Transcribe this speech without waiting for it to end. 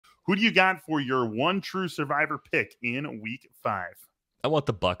Who do you got for your one true survivor pick in week 5? I want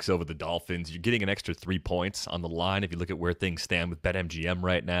the Bucks over the Dolphins. You're getting an extra 3 points on the line if you look at where things stand with BetMGM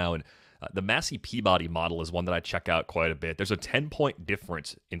right now. And the Massey Peabody model is one that I check out quite a bit. There's a 10-point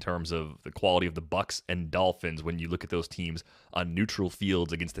difference in terms of the quality of the Bucks and Dolphins when you look at those teams on neutral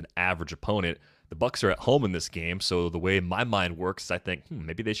fields against an average opponent. The Bucks are at home in this game, so the way my mind works is I think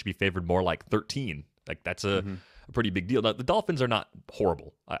maybe they should be favored more like 13. Like that's a pretty big deal. Now, the Dolphins are not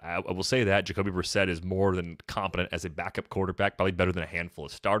horrible. I will say that. Jacoby Brissett is more than competent as a backup quarterback, probably better than a handful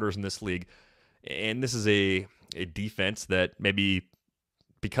of starters in this league. And this is a defense that maybe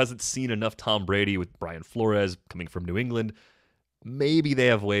because it's seen enough Tom Brady with Brian Flores coming from New England, maybe they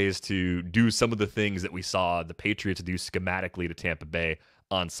have ways to do some of the things that we saw the Patriots do schematically to Tampa Bay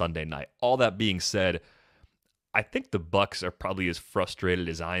on Sunday night. All that being said, I think the Bucks are probably as frustrated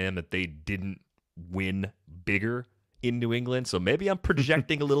as I am that they didn't win bigger in New England. So maybe I'm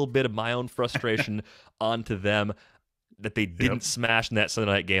projecting a little bit of my own frustration onto them that they didn't smash in that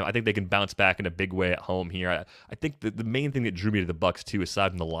Sunday night game. I think they can bounce back in a big way at home here. I think the main thing that drew me to the Bucks too, aside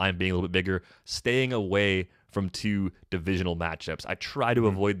from the line being a little bit bigger, staying away from 2 divisional matchups. I try to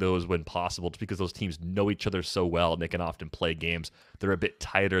avoid those when possible just because those teams know each other so well and they can often play games that are a bit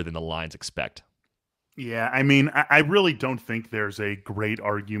tighter than the lines expect. Yeah, I mean, I really don't think there's a great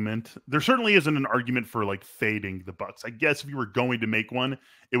argument. There certainly isn't an argument for like fading the Bucks. I guess if you were going to make one,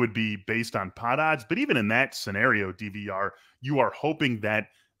 it would be based on pot odds. But even in that scenario, DVR, you are hoping that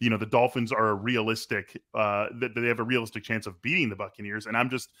the Dolphins are realistic, that they have a realistic chance of beating the Buccaneers. And I'm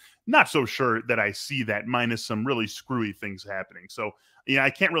just not so sure that I see that, minus some really screwy things happening. So I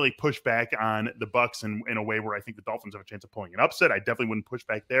can't really push back on the Bucks in a way where I think the Dolphins have a chance of pulling an upset. I definitely wouldn't push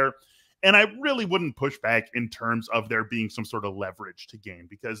back there. And I really wouldn't push back in terms of there being some sort of leverage to gain,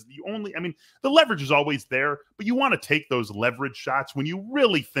 because the leverage is always there, but you want to take those leverage shots when you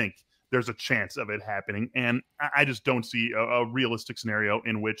really think there's a chance of it happening. And I just don't see a realistic scenario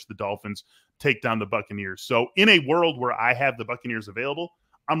in which the Dolphins take down the Buccaneers. So in a world where I have the Buccaneers available,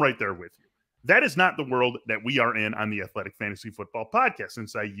 I'm right there with you. That is not the world that we are in on the Athletic Fantasy Football Podcast,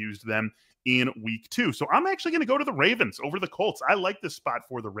 since I used them in week 2. So I'm actually going to go to the Ravens over the Colts. I like this spot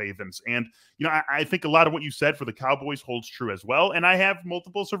for the Ravens. And, I think a lot of what you said for the Cowboys holds true as well. And I have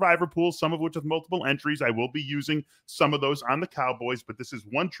multiple survivor pools, some of which with multiple entries. I will be using some of those on the Cowboys, but this is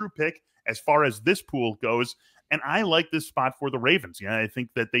one true pick as far as this pool goes. And I like this spot for the Ravens. I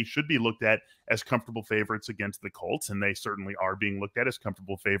think that they should be looked at as comfortable favorites against the Colts, and they certainly are being looked at as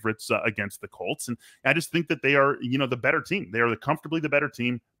comfortable favorites against the Colts. And I just think that they are, the better team. They are comfortably the better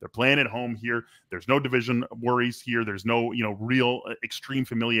team. They're playing at home here. There's no division worries here. There's no, real extreme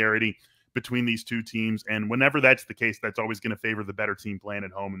familiarity between these two teams. And whenever that's the case, that's always going to favor the better team playing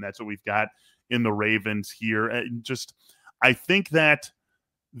at home. And that's what we've got in the Ravens here. And I think that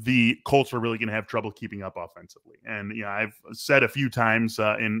the Colts are really going to have trouble keeping up offensively. And, I've said a few times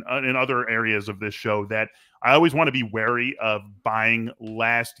in other areas of this show that I always want to be wary of buying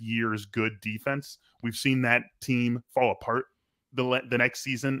last year's good defense. We've seen that team fall apart the next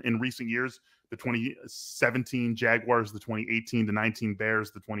season in recent years. The 2017 Jaguars, the 2018-19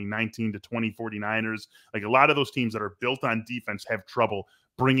 Bears, the 2019-20 49ers. Like a lot of those teams that are built on defense have trouble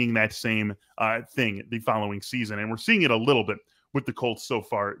bringing that same thing the following season. And we're seeing it a little bit with the Colts so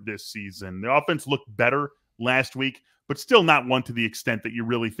far this season. The offense looked better last week, but still not one to the extent that you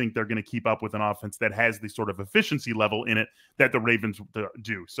really think they're going to keep up with an offense that has the sort of efficiency level in it that the Ravens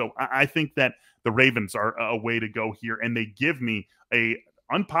do. So I think that the Ravens are a way to go here, and they give me a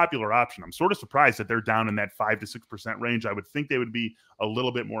unpopular option. I'm sort of surprised that they're down in that 5 to 6% range. I would think they would be a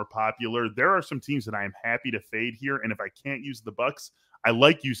little bit more popular. There are some teams that I am happy to fade here, and if I can't use the Bucks, I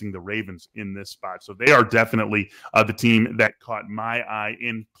like using the Ravens in this spot. So they are definitely the team that caught my eye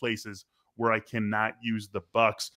in places where I cannot use the Bucks.